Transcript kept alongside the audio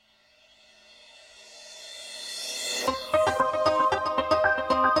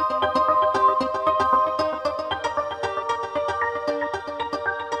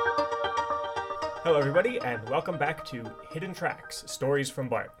everybody, and welcome back to Hidden Tracks, Stories from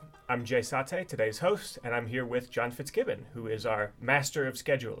BART. I'm Jay Sate, today's host, and I'm here with John Fitzgibbon, who is our Master of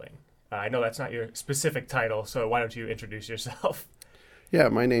Scheduling. I know that's not your specific title, so why don't you introduce yourself? Yeah,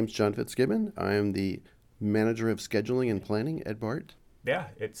 my name's John Fitzgibbon. I am the Manager of Scheduling and Planning at BART. Yeah,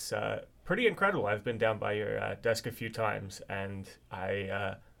 it's pretty incredible. I've been down by your desk a few times, and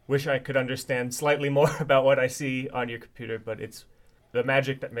I wish I could understand slightly more about what I see on your computer, but it's the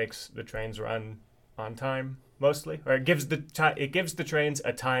magic that makes the trains run on time, mostly, or it gives the trains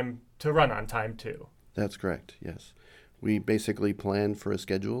a time to run on time too. That's correct, yes. We basically plan for a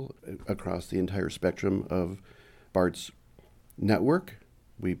schedule across the entire spectrum of BART's network.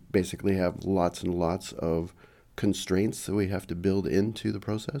 We basically have lots and lots of constraints that we have to build into the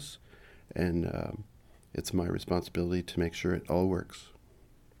process, and it's my responsibility to make sure it all works.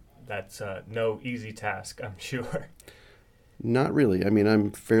 That's no easy task, I'm sure. Not really. I mean,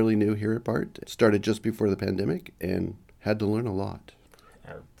 I'm fairly new here at BART. Started just before the pandemic and had to learn a lot.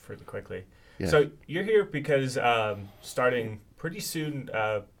 Pretty quickly. Yeah. So you're here because starting pretty soon,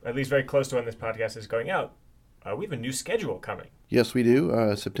 at least very close to when this podcast is going out, we have a new schedule coming. Yes, we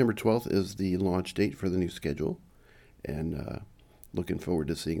do. September 12th is the launch date for the new schedule, and looking forward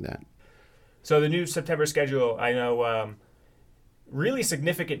to seeing that. So the new September schedule, I know, really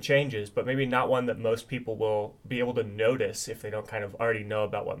significant changes, but maybe not one that most people will be able to notice if they don't kind of already know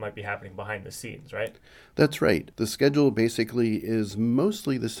about what might be happening behind the scenes, right? That's right. The schedule basically is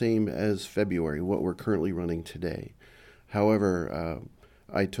mostly the same as February, what we're currently running today. However,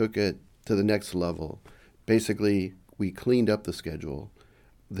 I took it to the next level. Basically, we cleaned up the schedule.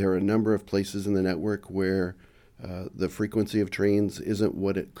 There are a number of places in the network where the frequency of trains isn't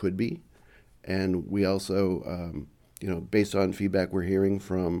what it could be. And we also, based on feedback we're hearing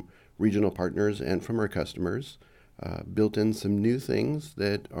from regional partners and from our customers, built in some new things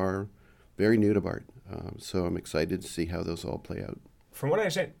that are very new to BART. So I'm excited to see how those all play out. From what I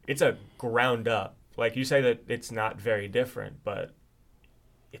understand, it's a ground up. Like you say that it's not very different, but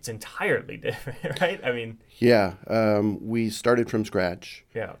it's entirely different, right? I mean... Yeah, we started from scratch.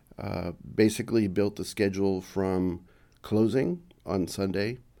 Yeah. Basically built the schedule from closing on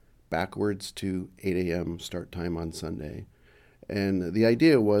Sunday backwards to 8 a.m. start time on Sunday. And the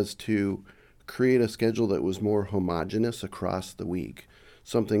idea was to create a schedule that was more homogeneous across the week,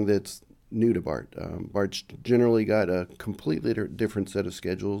 something that's new to BART. BART's generally got a completely different set of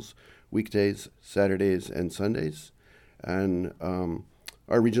schedules, weekdays, Saturdays, and Sundays. And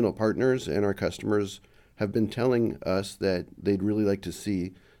our regional partners and our customers have been telling us that they'd really like to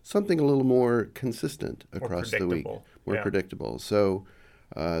see something a little more consistent across the week, more predictable. So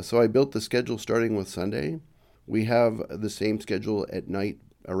I built the schedule starting with Sunday. We have the same schedule at night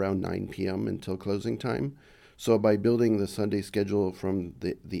around 9 p.m. until closing time. So by building the Sunday schedule from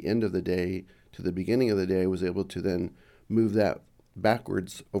the end of the day to the beginning of the day, I was able to then move that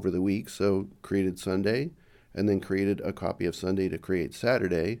backwards over the week. So created Sunday and then created a copy of Sunday to create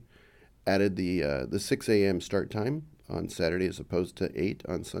Saturday, added the 6 a.m. start time on Saturday as opposed to 8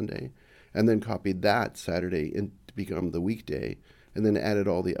 on Sunday, and then copied that Saturday to become the weekday, and then added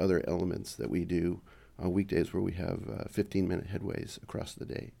all the other elements that we do on weekdays where we have 15-minute headways across the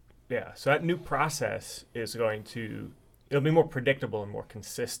day. Yeah, so that new process is it'll be more predictable and more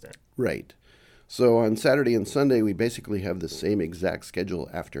consistent. Right. So on Saturday and Sunday, we basically have the same exact schedule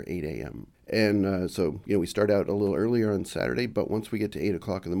after 8 a.m. And so we start out a little earlier on Saturday, but once we get to 8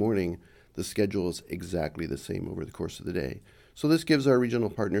 o'clock in the morning, the schedule is exactly the same over the course of the day. So this gives our regional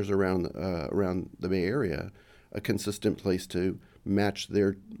partners around the Bay Area a consistent place to match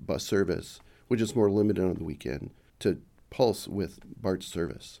their bus service, which is more limited on the weekend, to pulse with BART's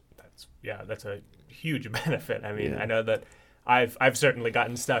service. That's a huge benefit. I mean, yeah. I know that I've certainly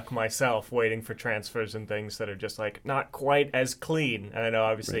gotten stuck myself waiting for transfers and things that are just like not quite as clean. And I know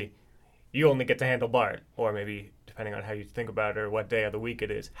obviously you only get to handle BART, or maybe depending on how you think about it or what day of the week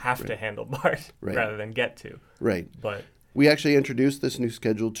it is, have to handle BART rather than get to. Right. But we actually introduced this new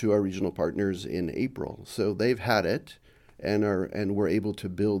schedule to our regional partners in April. So they've had it and we're able to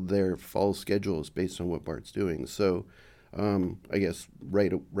build their fall schedules based on what BART's doing. So I guess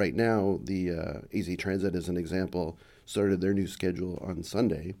right now, the AZ Transit, as an example, started their new schedule on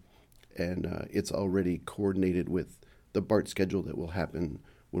Sunday, and it's already coordinated with the BART schedule that will happen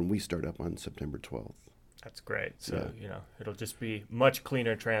when we start up on September 12th. That's great. So, it'll just be much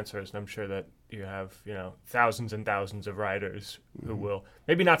cleaner transfers, and I'm sure that you have, thousands and thousands of riders who will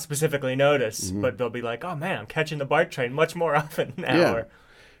maybe not specifically notice, but they'll be like, oh man, I'm catching the BART train much more often now. Yeah.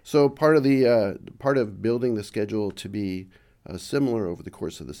 So part of building the schedule to be similar over the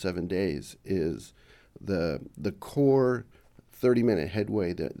course of the 7 days is the core 30-minute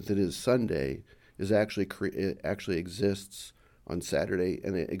headway that is Sunday is actually it actually exists on Saturday,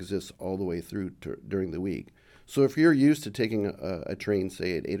 and it exists all the way through during the week. So if you're used to taking a train,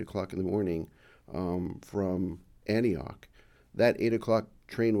 say at 8 o'clock in the morning from Antioch, that 8 o'clock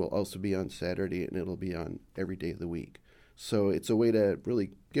train will also be on Saturday, and it'll be on every day of the week. So it's a way to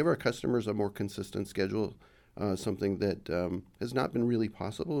really give our customers a more consistent schedule, something that has not been really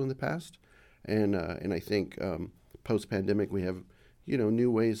possible in the past. And I think post-pandemic we have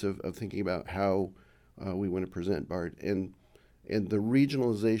new ways of thinking about how we want to present BART, and the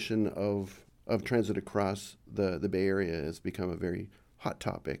regionalization of transit across the Bay Area has become a very hot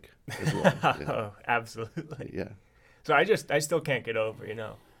topic as well. Yeah. Oh, absolutely. Yeah. So I still can't get over,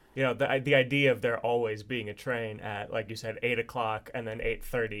 the idea of there always being a train at, like you said, 8 o'clock and then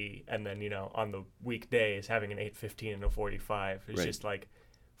 8:30, and then on the weekdays having an 8:15 and a 45. It's Right. just like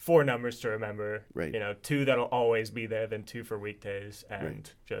four numbers to remember. Right. Two that'll always be there, then two for weekdays, and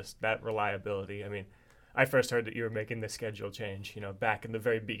Right. just that reliability. I mean, I first heard that you were making the schedule change, back in the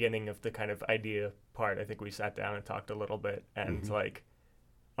very beginning of the kind of idea part. I think we sat down and talked a little bit, and like,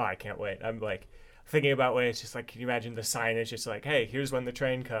 oh, I can't wait. I'm like thinking about when it's just like, can you imagine the signage? Just like, hey, here's when the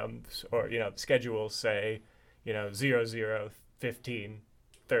train comes, or the schedules say, 00, 15,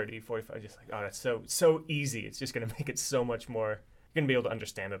 30, 45. Just like, oh, that's so easy. It's just gonna make it so much more. You're gonna be able to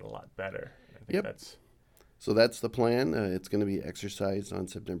understand it a lot better. I think Yep. that's So that's the plan. It's going to be exercised on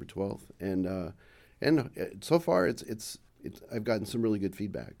September 12th, and so far it's I've gotten some really good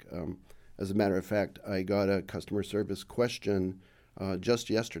feedback. As a matter of fact, I got a customer service question just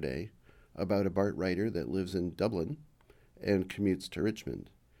yesterday about a BART rider that lives in Dublin and commutes to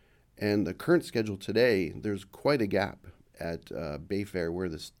Richmond. And the current schedule today, there's quite a gap at Bayfair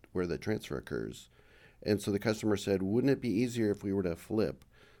where the transfer occurs. And so the customer said, wouldn't it be easier if we were to flip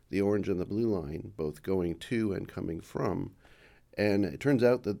the orange and the blue line, both going to and coming from? And it turns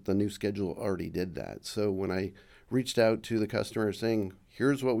out that the new schedule already did that. So when I reached out to the customer saying,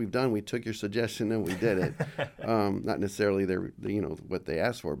 here's what we've done, we took your suggestion and we did it. Not necessarily what they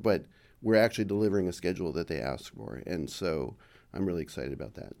asked for, but we're actually delivering a schedule that they asked for. And so I'm really excited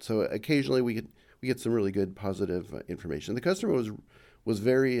about that. So occasionally we get some really good positive information. The customer was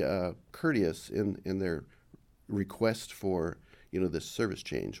very courteous in their request for this service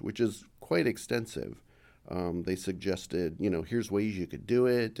change, which is quite extensive. They suggested here's ways you could do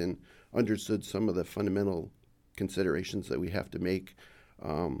it, and understood some of the fundamental considerations that we have to make.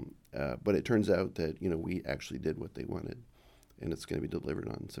 But it turns out that we actually did what they wanted, and it's going to be delivered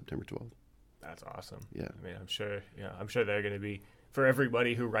on September 12th. That's awesome. Yeah. I mean, I'm sure they're going to be, for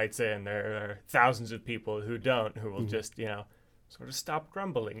everybody who writes in, there are thousands of people who don't, who will just, sort of stop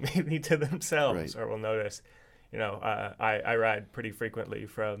grumbling maybe to themselves, Right. or will notice. I ride pretty frequently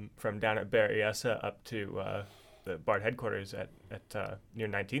from down at Berryessa up to the BART headquarters at near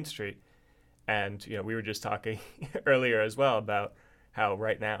 19th Street. And, we were just talking earlier as well about how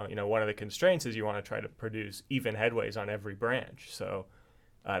right now, one of the constraints is you want to try to produce even headways on every branch. So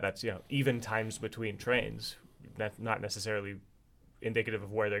that's, even times between trains, not necessarily indicative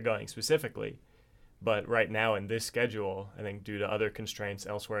of where they're going specifically. But right now in this schedule, I think due to other constraints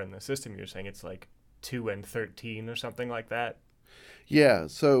elsewhere in the system, you're saying it's like 2 and 13 or something like that. Yeah.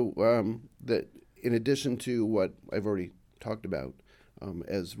 So that in addition to what I've already talked about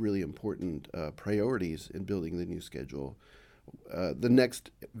as really important priorities in building the new schedule, the next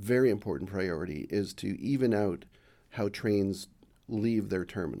very important priority is to even out how trains leave their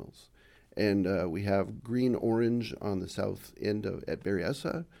terminals. And we have green-orange on the south end at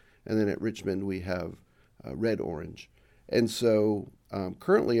Berryessa, and then at Richmond we have red-orange. And so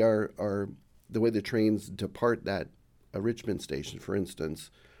currently the way the trains depart that Richmond station, for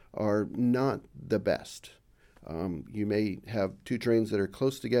instance, are not the best. You may have two trains that are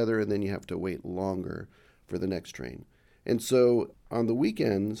close together, and then you have to wait longer for the next train. And so on the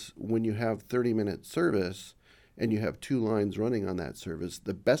weekends, when you have 30-minute service and you have two lines running on that service,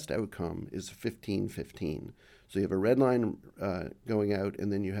 the best outcome is 15-15. So you have a red line going out,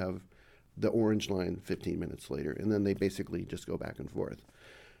 and then you have the orange line 15 minutes later, and then they basically just go back and forth.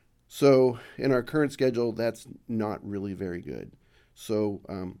 So in our current schedule, that's not really very good. So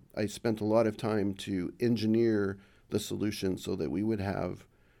I spent a lot of time to engineer the solution so that we would have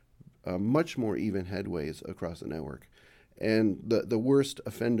much more even headways across the network. And the worst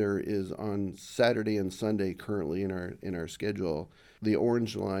offender is on Saturday and Sunday currently in our schedule. The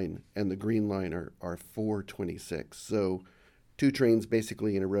orange line and the green line are 4:26. So two trains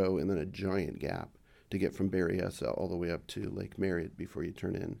basically in a row, and then a giant gap to get from Berryessa all the way up to Lake Merritt before you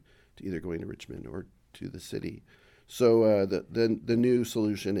turn in to either going to Richmond or to the city. So the new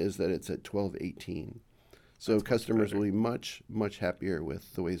solution is that it's at 12:18. So customers will be much happier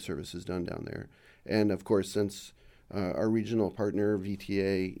with the way service is done down there. And of course, since our regional partner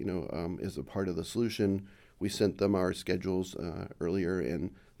VTA, is a part of the solution, we sent them our schedules earlier,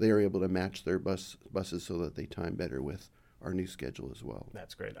 and they are able to match their buses so that they time better with our new schedule as well.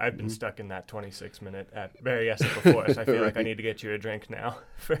 That's great. I've been stuck in that 26-minute at Berryessa before, so I feel like I need to get you a drink now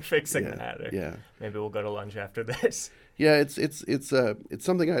for fixing that. Or maybe we'll go to lunch after this. Yeah, it's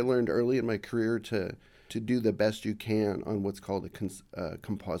something I learned early in my career to do the best you can on what's called a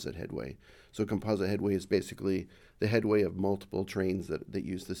composite headway. So composite headway is basically the headway of multiple trains that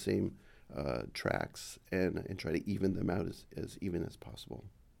use the same tracks and try to even them out as even as possible.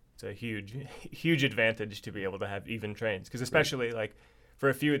 It's a huge advantage to be able to have even trains, because especially like for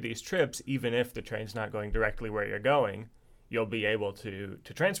a few of these trips, even if the train's not going directly where you're going, you'll be able to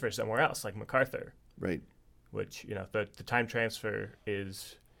transfer somewhere else, like MacArthur. Right. Which, the time transfer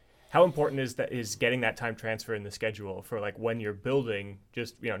is, how important is getting that time transfer in the schedule for like when you're building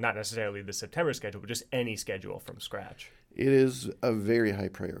just, not necessarily the September schedule, but just any schedule from scratch? It is a very high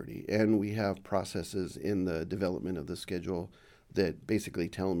priority, and we have processes in the development of the schedule that basically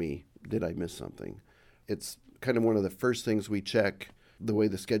tell me, did I miss something? It's kind of one of the first things we check. The way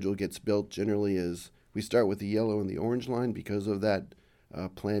the schedule gets built generally is we start with the yellow and the orange line because of that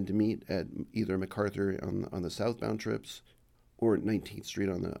plan to meet at either MacArthur on the southbound trips or at 19th Street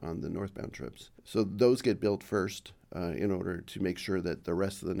on the northbound trips. So those get built first in order to make sure that the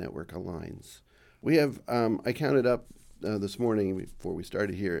rest of the network aligns. We have, I counted up this morning before we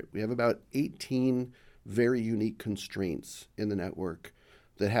started here, we have about 18 very unique constraints in the network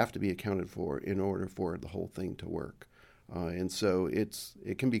that have to be accounted for in order for the whole thing to work. And so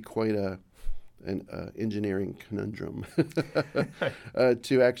it can be quite an engineering conundrum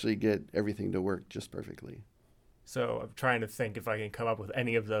to actually get everything to work just perfectly. So I'm trying to think if I can come up with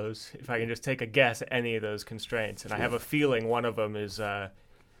any of those, if I can just take a guess at any of those constraints. And I have a feeling one of them is a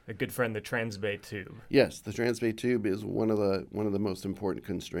good friend, the Transbay tube. Yes, the Transbay tube is one of the most important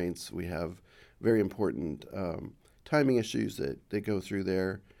constraints. We have very important timing issues that go through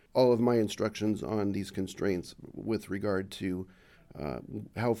there. All of my instructions on these constraints with regard to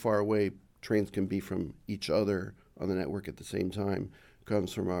how far away trains can be from each other on the network at the same time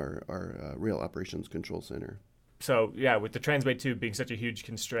comes from our Rail Operations Control Center. So, yeah, with the Transbay tube being such a huge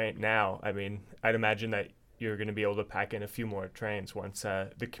constraint now, I mean, I'd imagine that you're going to be able to pack in a few more trains once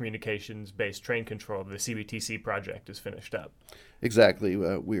the communications-based train control of the CBTC project is finished up. Exactly.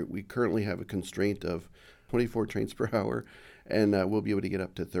 We currently have a constraint of 24 trains per hour, and we'll be able to get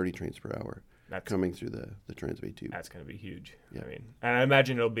up to 30 trains per hour coming through the Transbay tube. That's going to be huge. Yeah. I mean, and I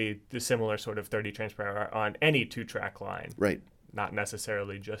imagine it'll be the similar sort of 30 trains per hour on any two-track line. Right. Not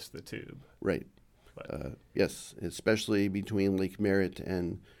necessarily just the tube. Right. Yes, especially between Lake Merritt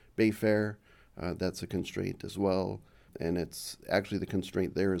and Bayfair. That's a constraint as well. And it's actually the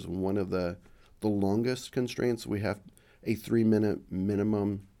constraint there is one of the longest constraints. We have a 3-minute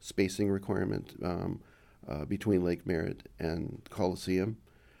minimum spacing requirement between Lake Merritt and Coliseum.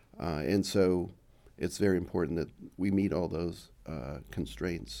 And so it's very important that we meet all those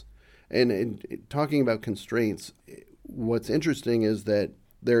constraints. And talking about constraints, what's interesting is that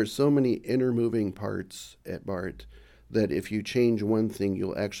there are so many intermoving parts at BART that if you change one thing,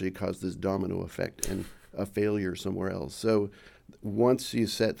 you'll actually cause this domino effect and a failure somewhere else. So once you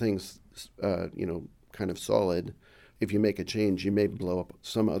set things, kind of solid, if you make a change, you may blow up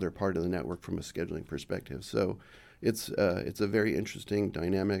some other part of the network from a scheduling perspective. So it's a very interesting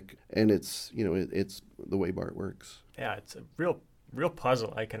dynamic, and it's the way BART works. Yeah, it's a real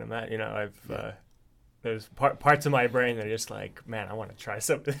puzzle. I can imagine. There's parts of my brain that are just like, man, I want to try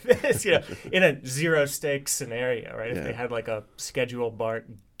something like this, in a zero stakes scenario, right? If they had like a schedule BART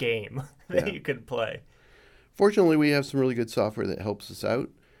game that you could play. Fortunately, we have some really good software that helps us out.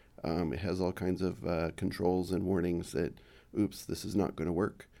 It has all kinds of controls and warnings that, oops, this is not going to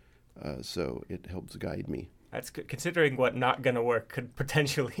work. So it helps guide me. That's considering what not going to work could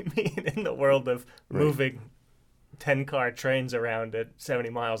potentially mean in the world of moving 10-car trains around at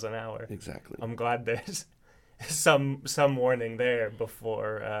 70 miles an hour. Exactly. I'm glad there's some warning there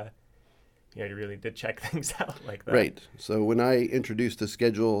before you really did check things out like that. Right. So when I introduced the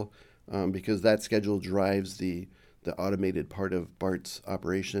schedule, because that schedule drives the automated part of BART's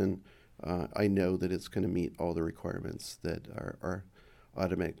operation, I know that it's going to meet all the requirements that our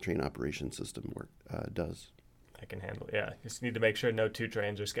automatic train operation system does. I can handle it. Yeah, just need to make sure no two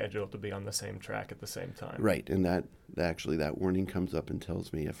trains are scheduled to be on the same track at the same time. Right, and that warning comes up and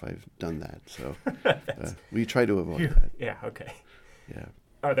tells me if I've done that. So we try to avoid that. Yeah. Okay. Yeah.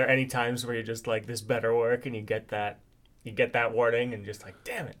 Are there any times where you're just like, this better work, and you get that warning and just like,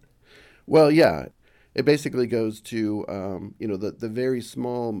 damn it? Well, yeah. It basically goes to the very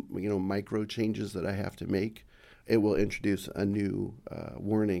small micro changes that I have to make. It will introduce a new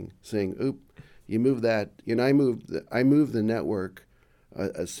warning saying, "Oop, you move that." I move the network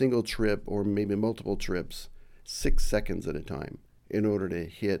a single trip or maybe multiple trips 6 seconds at a time in order to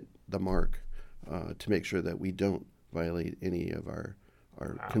hit the mark to make sure that we don't violate any of our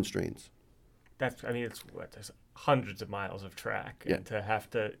Wow. constraints. There's hundreds of miles of track. Yeah. And to have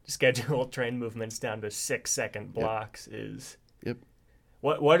to schedule train movements down to 6-second blocks is. Yep.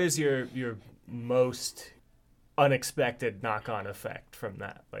 What is your most unexpected knock-on effect from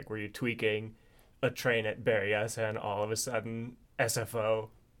that? Like, were you tweaking a train at Berryessa and all of a sudden SFO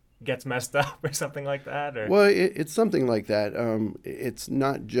gets messed up or something like that? Or? Well, it's something like that. It's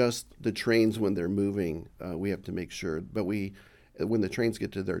not just the trains when they're moving. We have to make sure, but when the trains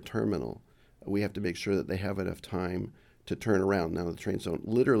get to their terminal, we have to make sure that they have enough time to turn around. Now, the trains don't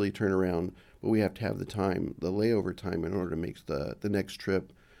literally turn around, but we have to have the time, the layover time, in order to make the next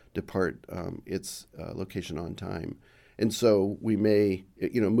trip depart its location on time. And so we may,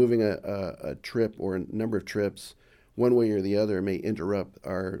 moving a trip or a number of trips one way or the other may interrupt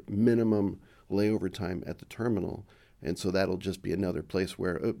our minimum layover time at the terminal. And so that'll just be another place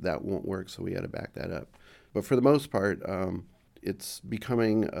where that won't work, so we got to back that up. But for the most part, it's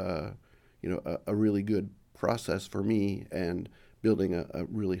becoming a really good process for me, and building a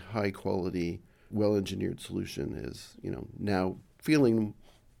really high quality, well engineered solution is now feeling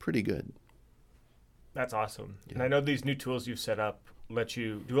pretty good. That's awesome. Yeah. And I know these new tools you've set up let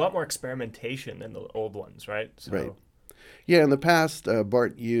you do a lot more experimentation than the old ones, right? So. Right. Yeah, in the past,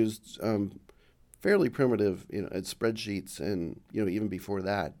 BART used fairly primitive spreadsheets, and even before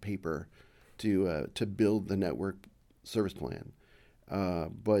that, paper to build the network service plan.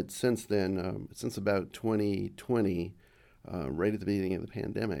 But since then, since about 2020, right at the beginning of the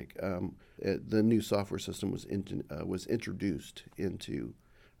pandemic, the new software system was introduced into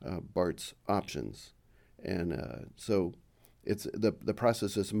BART's options, and so it's the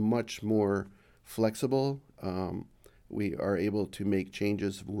process is much more flexible. We are able to make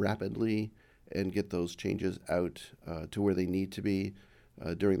changes rapidly and get those changes out to where they need to be.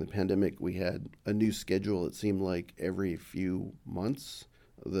 During the pandemic, we had a new schedule, it seemed like, every few months.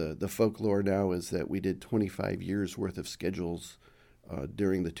 The folklore now is that we did 25 years worth of schedules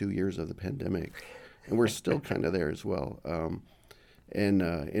during the 2 years of the pandemic. And we're still kind of there as well.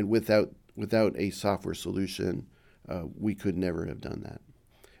 And without a software solution, we could never have done that.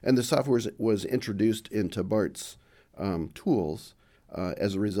 And the software was introduced into BART's tools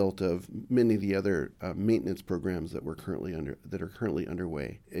as a result of many of the other maintenance programs that are currently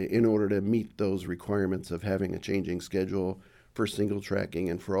underway, in order to meet those requirements of having a changing schedule for single tracking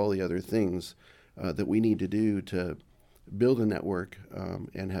and for all the other things that we need to do to build a network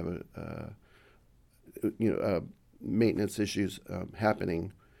and have maintenance issues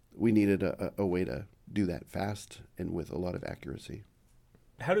happening. We needed a way to do that fast and with a lot of accuracy.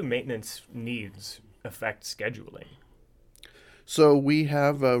 How do maintenance needs affect scheduling? So we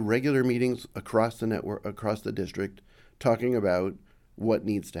have regular meetings across the network, across the district, talking about what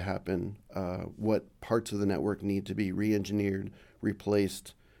needs to happen, what parts of the network need to be re-engineered,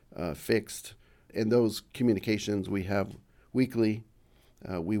 replaced, fixed. And those communications we have weekly.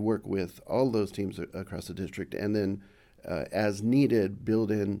 We work with all those teams across the district, and then as needed,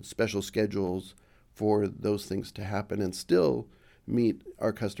 build in special schedules for those things to happen and still meet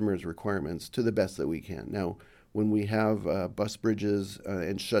our customers' requirements to the best that we can. Now, when we have bus bridges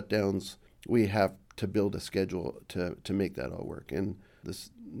and shutdowns, we have to build a schedule to make that all work. And this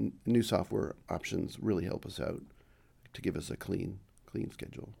new software options really help us out to give us a clean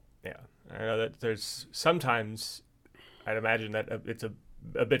schedule. Yeah, I know that there's sometimes, I'd imagine that it's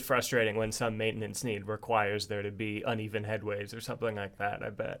a bit frustrating when some maintenance need requires there to be uneven headways or something like that,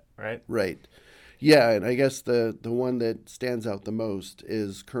 I bet, right? Right. Yeah, and I guess the one that stands out the most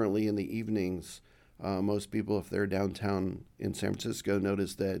is currently in the evenings. Most people, if they're downtown in San Francisco,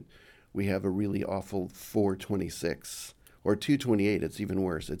 notice that we have a really awful 426 or 228. It's even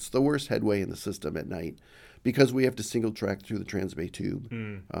worse. It's the worst headway in the system at night because we have to single track through the Transbay Tube.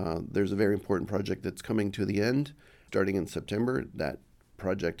 There's a very important project that's coming to the end starting in September. That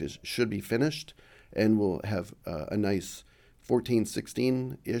project should be finished, and we'll have a nice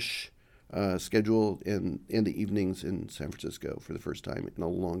 14-16-ish schedule in the evenings in San Francisco for the first time in a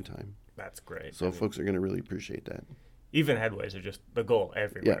long time. That's great. So folks are going to really appreciate that. Even headways are just the goal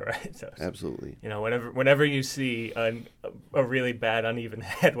everywhere, right? So, absolutely. Whenever you see a really bad uneven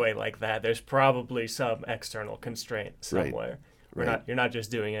headway like that, there's probably some external constraint somewhere. Right. You're not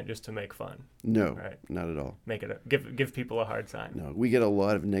just doing it just to make fun. No, not at all. Make it give people a hard time. No, we get a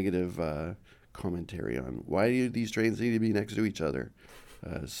lot of negative commentary on why do these trains need to be next to each other.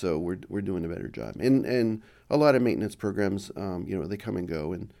 So we're doing a better job, and a lot of maintenance programs, they come and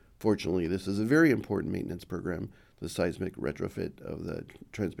go, and fortunately, this is a very important maintenance program, the seismic retrofit of the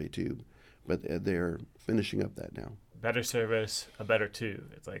Transbay Tube, but they're finishing up that now. Better service, a better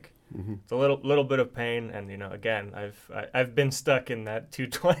tube. It's like it's a little bit of pain, and again, I've been stuck in that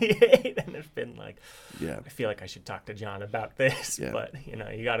 228, and it's been like, I feel like I should talk to John about this, but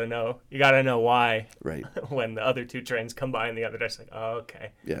you gotta know why. Right. When the other two trains come by in the other direction, like, oh,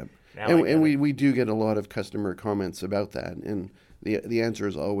 okay. Yeah. And we do get a lot of customer comments about that, and the answer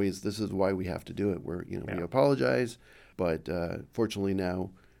is always, this is why we have to do it. We apologize, but fortunately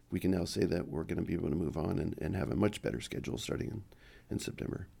now we can now say that we're going to be able to move on and have a much better schedule starting in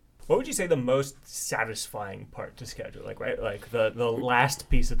September. What would you say the most satisfying part to schedule? Like the last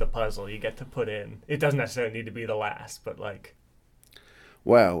piece of the puzzle you get to put in. It doesn't necessarily need to be the last, but like.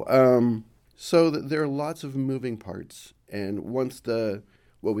 Wow. So there are lots of moving parts, and once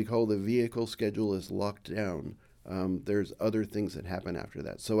what we call the vehicle schedule is locked down, there's other things that happen after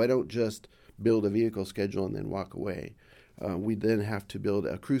that. So I don't just build a vehicle schedule and then walk away. We then have to build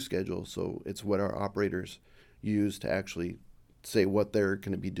a crew schedule, so it's what our operators use to actually say what they're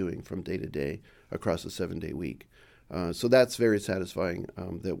going to be doing from day to day across a 7-day week. So that's very satisfying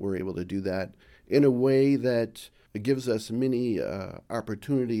that we're able to do that in a way that it gives us many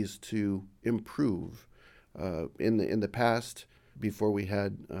opportunities to improve. In the past, before we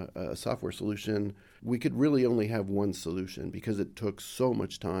had a software solution, we could really only have one solution because it took so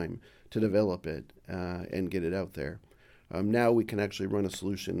much time to develop it and get it out there. Now we can actually run a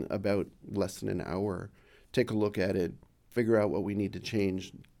solution about less than an hour, take a look at it, figure out what we need to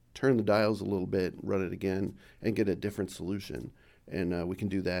change, turn the dials a little bit, run it again, and get a different solution. And we can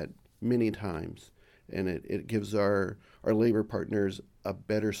do that many times. And it gives our labor partners a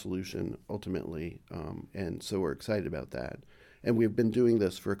better solution ultimately. And so we're excited about that. And we've been doing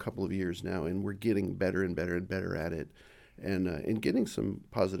this for a couple of years now, and we're getting better and better and better at it and getting some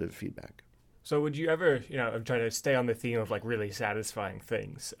positive feedback. So would you ever, I'm trying to stay on the theme of like really satisfying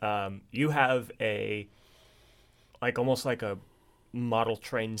things. You have almost like a model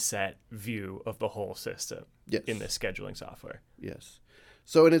train set view of the whole system in this scheduling software. Yes.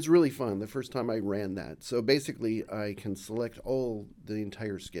 So, and it's really fun. The first time I ran that. So basically I can select the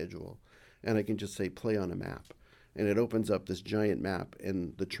entire schedule, and I can just say play on a map. And it opens up this giant map,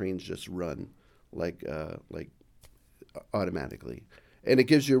 and the trains just run like automatically. And it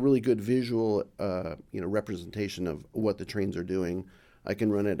gives you a really good visual, representation of what the trains are doing. I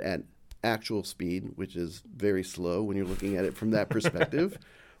can run it at actual speed, which is very slow when you're looking at it from that perspective,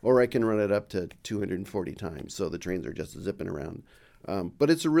 or I can run it up to 240 times, so the trains are just zipping around. But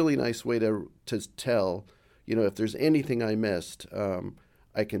it's a really nice way to tell, if there's anything I missed,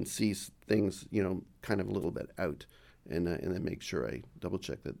 I can see things, kind of a little bit out, and then make sure I double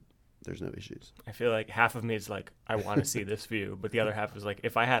check that there's no issues. I feel like half of me is like, I want to see this view, but the other half is like,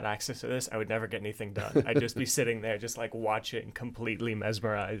 if I had access to this, I would never get anything done. I'd just be sitting there, just like watching, completely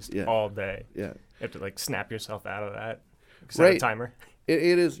mesmerized all day. Yeah, you have to like snap yourself out of that. Set a timer.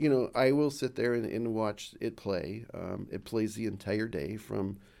 It is, I will sit there and watch it play. It plays the entire day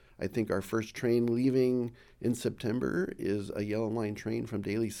from, I think our first train leaving in September is a Yellow Line train from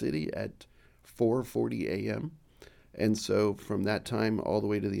Daly City at 4:40 a.m. And so from that time all the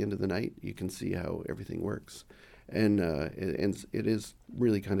way to the end of the night, you can see how everything works. And it is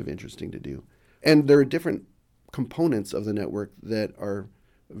really kind of interesting to do. And there are different components of the network that are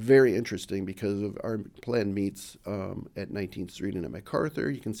very interesting because of our planned meets at 19th Street and at MacArthur.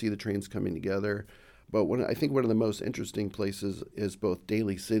 You can see the trains coming together. But I think one of the most interesting places is both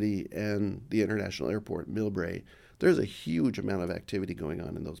Daly City and the International Airport, Millbrae. There's a huge amount of activity going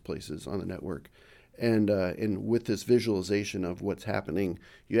on in those places on the network. And with this visualization of what's happening,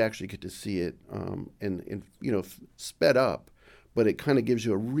 you actually get to see it and sped up, but it kind of gives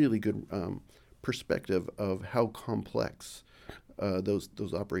you a really good perspective of how complex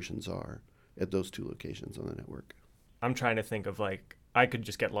those operations are at those two locations on the network. I'm trying to think of I could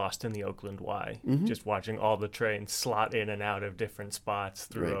just get lost in the Oakland Y, just watching all the trains slot in and out of different spots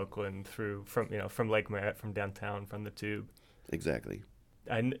through Oakland, from Lake Merritt, from downtown, from the Tube. Exactly.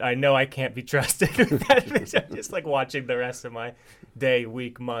 I know I can't be trusted with that. I'm just like watching the rest of my day,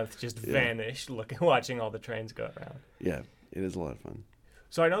 week, month just vanish, watching all the trains go around. Yeah, it is a lot of fun.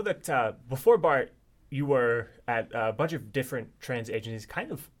 So I know that before BART, you were at a bunch of different trans agencies,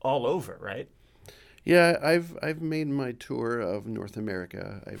 kind of all over, right? Yeah, I've made my tour of North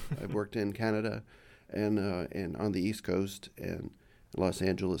America. I've worked in Canada and on the East Coast and Los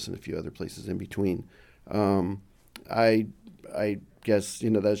Angeles and a few other places in between. I guess,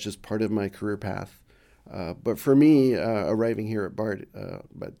 that's just part of my career path. But for me, arriving here at BART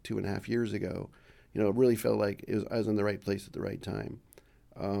about 2.5 years ago, it really felt like I was in the right place at the right time.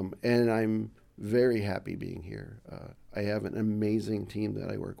 And I'm very happy being here. I have an amazing team that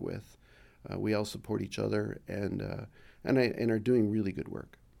I work with. We all support each other and are doing really good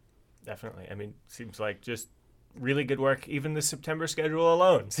work. Definitely. I mean, seems like just really good work. Even the September schedule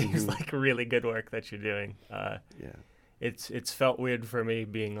alone seems like really good work that you're doing. Yeah. It's felt weird for me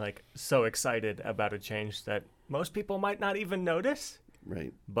being like so excited about a change that most people might not even notice.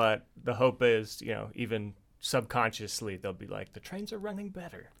 Right. But the hope is, even subconsciously, they'll be like, the trains are running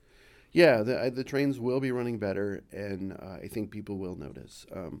better. Yeah, the trains will be running better, and I think people will notice.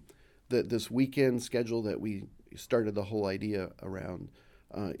 This weekend schedule that we started the whole idea around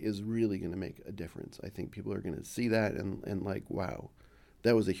is really going to make a difference. I think people are going to see that and like, wow,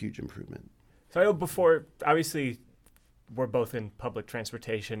 that was a huge improvement. So I know before, obviously, we're both in public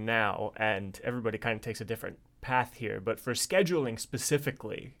transportation now, and everybody kind of takes a different path here. But for scheduling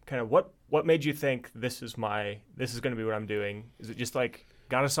specifically, kind of what made you think this is going to be what I'm doing? Is it just like,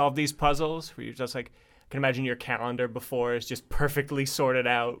 got to solve these puzzles where you're just like, I can imagine your calendar before is just perfectly sorted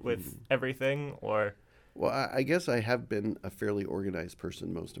out with everything, or? Well, I guess I have been a fairly organized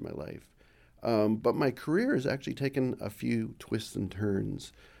person most of my life. But my career has actually taken a few twists and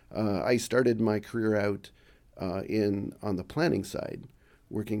turns. I started my career out on the planning side,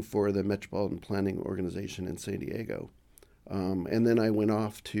 working for the Metropolitan Planning Organization in San Diego. And then I went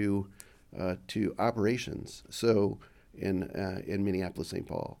off to operations, so in Minneapolis, St.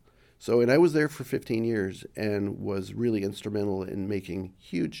 Paul. And I was there for 15 years and was really instrumental in making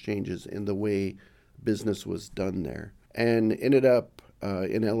huge changes in the way business was done there. And ended up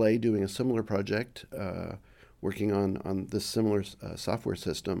in LA doing a similar project, working on this similar software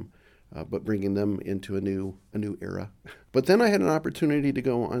system, but bringing them into a new era. But then I had an opportunity to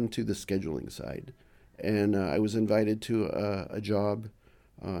go on to the scheduling side. And I was invited to a job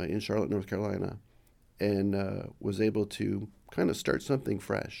in Charlotte, North Carolina, and was able to kind of start something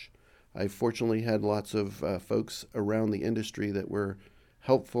fresh. I fortunately had lots of folks around the industry that were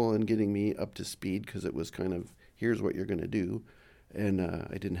helpful in getting me up to speed, because it was kind of, here's what you're going to do. And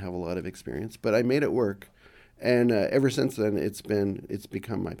I didn't have a lot of experience, but I made it work. And ever since then, it's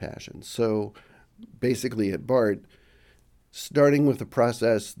become my passion. So basically at BART, starting with a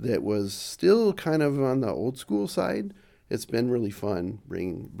process that was still kind of on the old school side, it's been really fun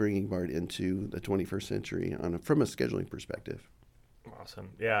bringing BART into the 21st century from a scheduling perspective.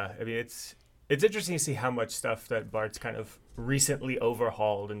 Awesome. Yeah. I mean, it's interesting to see how much stuff that BART's kind of recently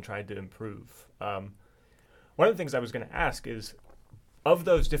overhauled and tried to improve. One of the things I was going to ask is, of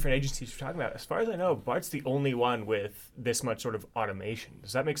those different agencies you're talking about, as far as I know, BART's the only one with this much sort of automation.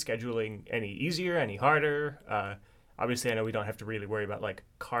 Does that make scheduling any easier, any harder? Obviously, I know we don't have to really worry about like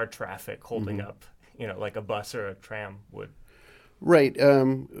car traffic holding up, like a bus or a tram would. Right.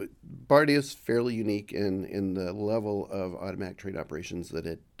 BART is fairly unique in the level of automatic train operations that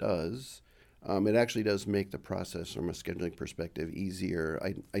it does. It actually does make the process from a scheduling perspective easier.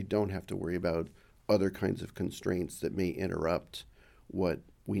 I don't have to worry about other kinds of constraints that may interrupt what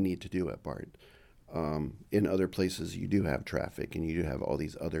we need to do at BART. In other places, you do have traffic and you do have all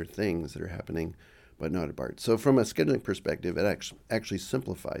these other things that are happening, but not at BART. So from a scheduling perspective, it actually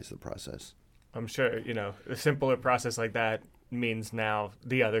simplifies the process. I'm sure, a simpler process like that means now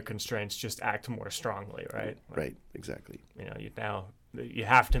the other constraints just act more strongly, right? Right, exactly. You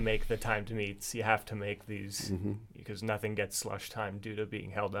have to make the timed meets. You have to make these because nothing gets slush time due to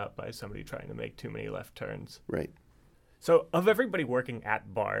being held up by somebody trying to make too many left turns. Right. So of everybody working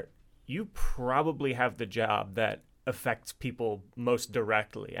at BART, you probably have the job that affects people most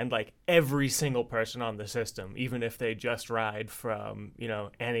directly, and like every single person on the system, even if they just ride from,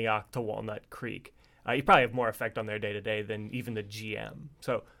 Antioch to Walnut Creek, you probably have more effect on their day-to-day than even the GM.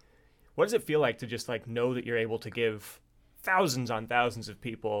 So what does it feel like to just like know that you're able to give thousands on thousands of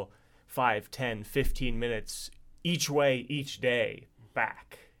people 5, 10, 15 minutes each way, each day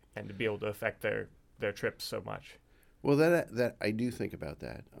back, and to be able to affect their trips so much? Well, that I do think about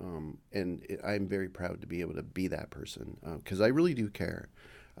that, and I'm very proud to be able to be that person, because I really do care.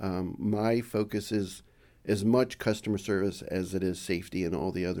 My focus is as much customer service as it is safety and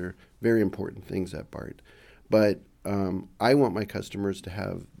all the other very important things at BART. But I want my customers to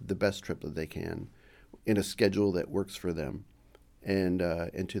have the best trip that they can in a schedule that works for them, and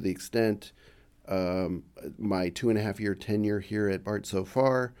to the extent my 2.5-year tenure here at BART so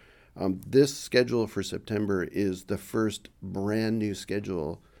far. This schedule for September is the first brand new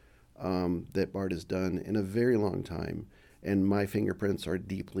schedule that BART has done in a very long time, and my fingerprints are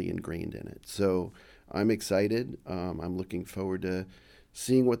deeply ingrained in it. So I'm excited. I'm looking forward to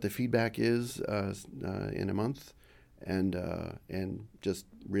seeing what the feedback is in a month, and just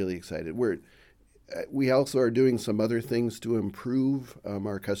really excited. We also are doing some other things to improve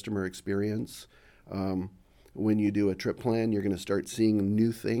our customer experience. When you do a trip plan, you're going to start seeing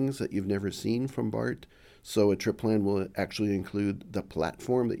new things that you've never seen from BART. So a trip plan will actually include the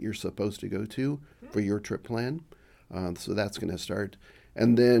platform that you're supposed to go to for your trip plan. So that's going to start.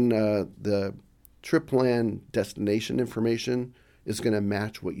 And then the trip plan destination information is going to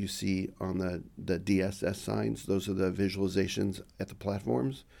match what you see on the DSS signs. Those are the visualizations at the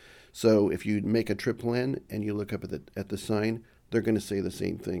platforms. So if you make a trip plan and you look up at the sign, they're going to say the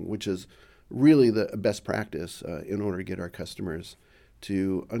same thing, which is really the best practice in order to get our customers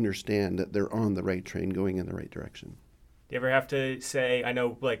to understand that they're on the right train going in the right direction. Do you ever have to say, I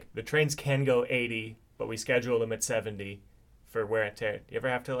know like the trains can go 80, but we schedule them at 70 for wear and tear. Do you ever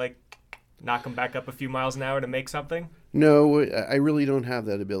have to like knock them back up a few miles an hour to make something? No, I really don't have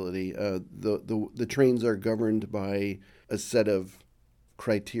that ability. The trains are governed by a set of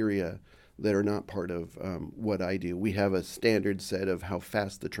criteria that are not part of what I do. We have a standard set of how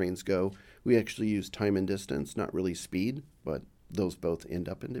fast the trains go. We actually use time and distance, not really speed, but those both end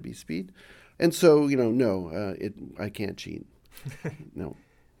up into be speed. And so, no, I can't cheat. No.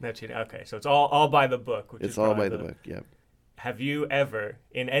 No cheating. Okay, so it's all by the book. It's all by the book, yeah. Have you ever,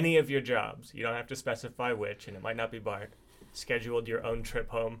 in any of your jobs, you don't have to specify which, and it might not be BART, scheduled your own trip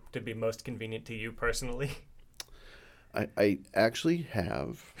home to be most convenient to you personally? I actually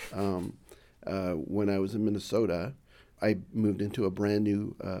have. When I was in Minnesota, I moved into a brand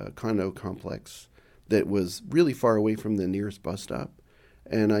new condo complex that was really far away from the nearest bus stop.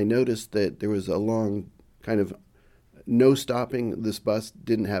 And I noticed that there was a long kind of no stopping. This bus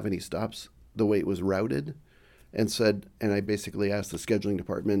didn't have any stops the way it was routed. And I basically asked the scheduling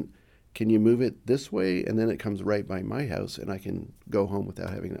department, can you move it this way? And then it comes right by my house and I can go home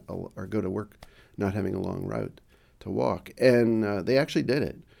without or go to work, not having a long route to walk. And they actually did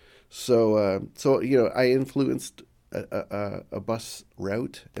it. So I influenced a bus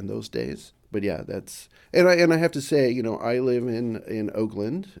route in those days. But yeah, and I have to say, I live in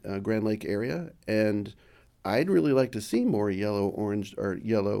Oakland, Grand Lake area, and I'd really like to see more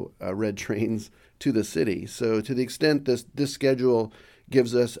red trains to the city. So to the extent this schedule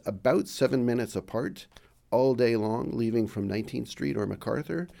gives us about 7 minutes apart all day long, leaving from 19th Street or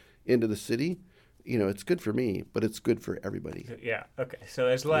MacArthur into the city, it's good for me, but it's good for everybody. Yeah. Okay. So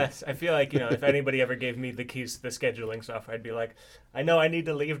there's less. I feel like, if anybody ever gave me the keys to the scheduling software, I'd be like, I know I need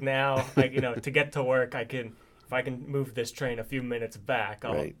to leave now. To get to work, if I can move this train a few minutes back,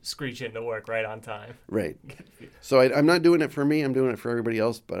 I'll screech into work right on time. Right. So I'm not doing it for me. I'm doing it for everybody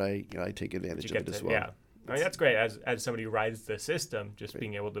else, but I take advantage of it as well. Yeah. I mean, that's great. As somebody who rides the system, just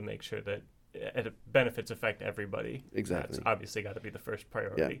being able to make sure that benefits affect everybody. Exactly. That's obviously got to be the first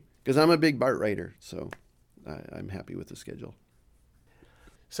priority. Yeah, because I'm a big BART rider, so I'm happy with the schedule.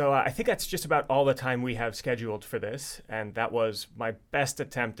 So I think that's just about all the time we have scheduled for this, and that was my best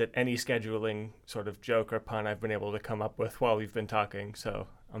attempt at any scheduling sort of joke or pun I've been able to come up with while we've been talking, so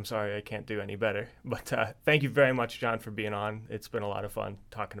I'm sorry I can't do any better. But thank you very much, John, for being on. It's been a lot of fun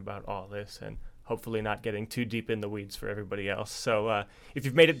talking about all this, and hopefully not getting too deep in the weeds for everybody else. So if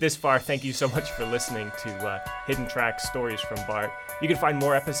you've made it this far, thank you so much for listening to Hidden Tracks Stories from BART. You can find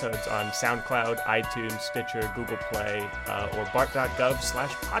more episodes on SoundCloud, iTunes, Stitcher, Google Play, or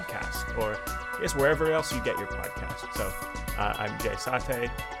bart.gov/podcast, or I guess wherever else you get your podcast. So I'm Jay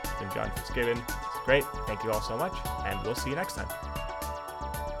Sate, and John Fitzgibbon. It's great. Thank you all so much, and we'll see you next time.